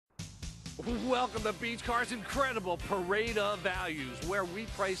Welcome to Beach Car's incredible parade of values, where we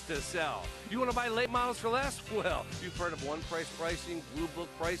price to sell. You want to buy late models for less? Well, you've heard of one price pricing, blue book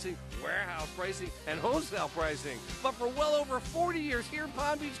pricing, warehouse pricing, and wholesale pricing. But for well over 40 years here in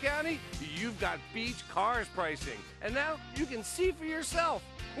Palm Beach County, you've got Beach Car's pricing. And now you can see for yourself.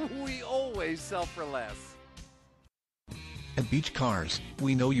 We always sell for less. At Beach Cars,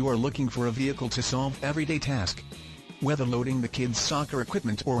 we know you are looking for a vehicle to solve everyday tasks. Whether loading the kids' soccer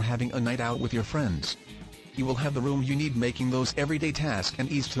equipment or having a night out with your friends, you will have the room you need, making those everyday tasks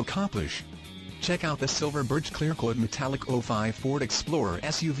and easy to accomplish. Check out the silver birch clear coat metallic '05 Ford Explorer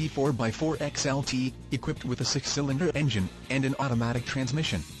SUV 4x4 XLT, equipped with a 6-cylinder engine and an automatic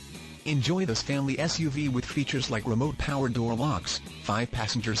transmission. Enjoy this family SUV with features like remote power door locks,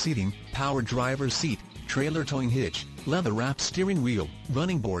 5-passenger seating, power driver's seat, trailer towing hitch, leather-wrapped steering wheel,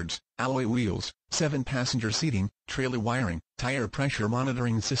 running boards, alloy wheels, 7-passenger seating, trailer wiring, tire pressure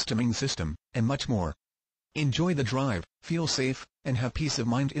monitoring system, and much more. Enjoy the drive, feel safe, and have peace of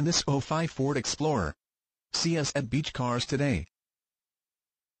mind in this '05 Ford Explorer. See us at Beach Cars today.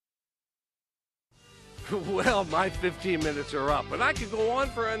 Well, my 15 minutes are up, but I could go on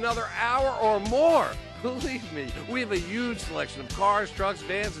for another hour or more. Believe me, we have a huge selection of cars, trucks,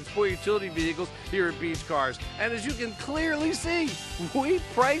 vans, and sport utility vehicles here at Beach Cars. And as you can clearly see, we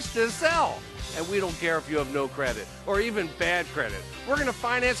price to sell. And we don't care if you have no credit or even bad credit. We're going to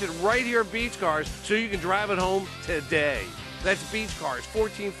finance it right here at Beach Cars so you can drive it home today. That's Beach Cars,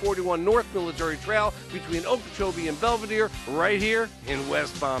 1441 North Military Trail between Okeechobee and Belvedere, right here in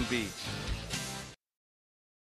West Palm Beach.